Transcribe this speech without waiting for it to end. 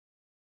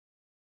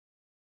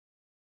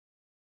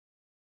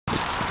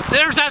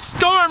There's a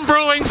storm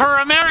brewing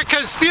for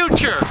America's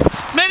future.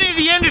 Many of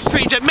the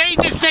industries that made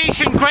this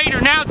nation great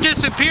are now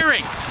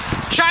disappearing.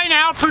 China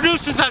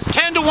outproduces us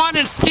 10 to 1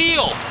 in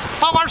steel.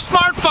 All our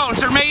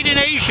smartphones are made in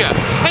Asia.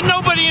 And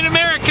nobody in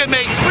America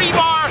makes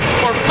rebar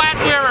or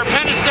flatware or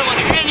penicillin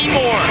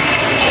anymore.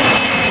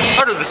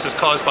 Part of this is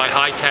caused by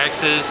high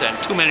taxes and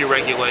too many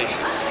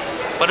regulations.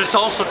 But it's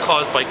also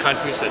caused by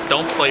countries that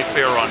don't play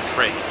fair on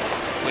trade.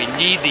 We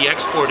need the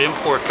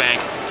Export-Import Bank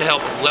to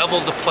help level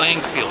the playing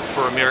field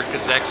for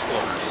America's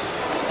exporters.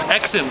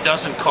 EXIM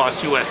doesn't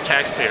cost U.S.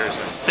 taxpayers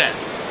a cent,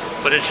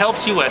 but it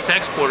helps U.S.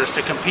 exporters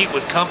to compete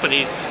with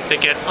companies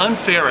that get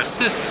unfair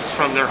assistance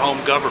from their home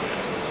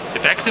governments.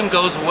 If EXIM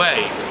goes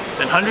away,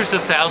 then hundreds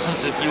of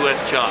thousands of U.S.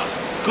 jobs,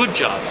 good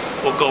jobs,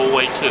 will go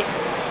away too.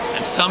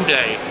 And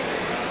someday,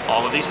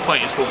 all of these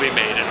planes will be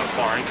made in a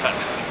foreign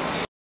country.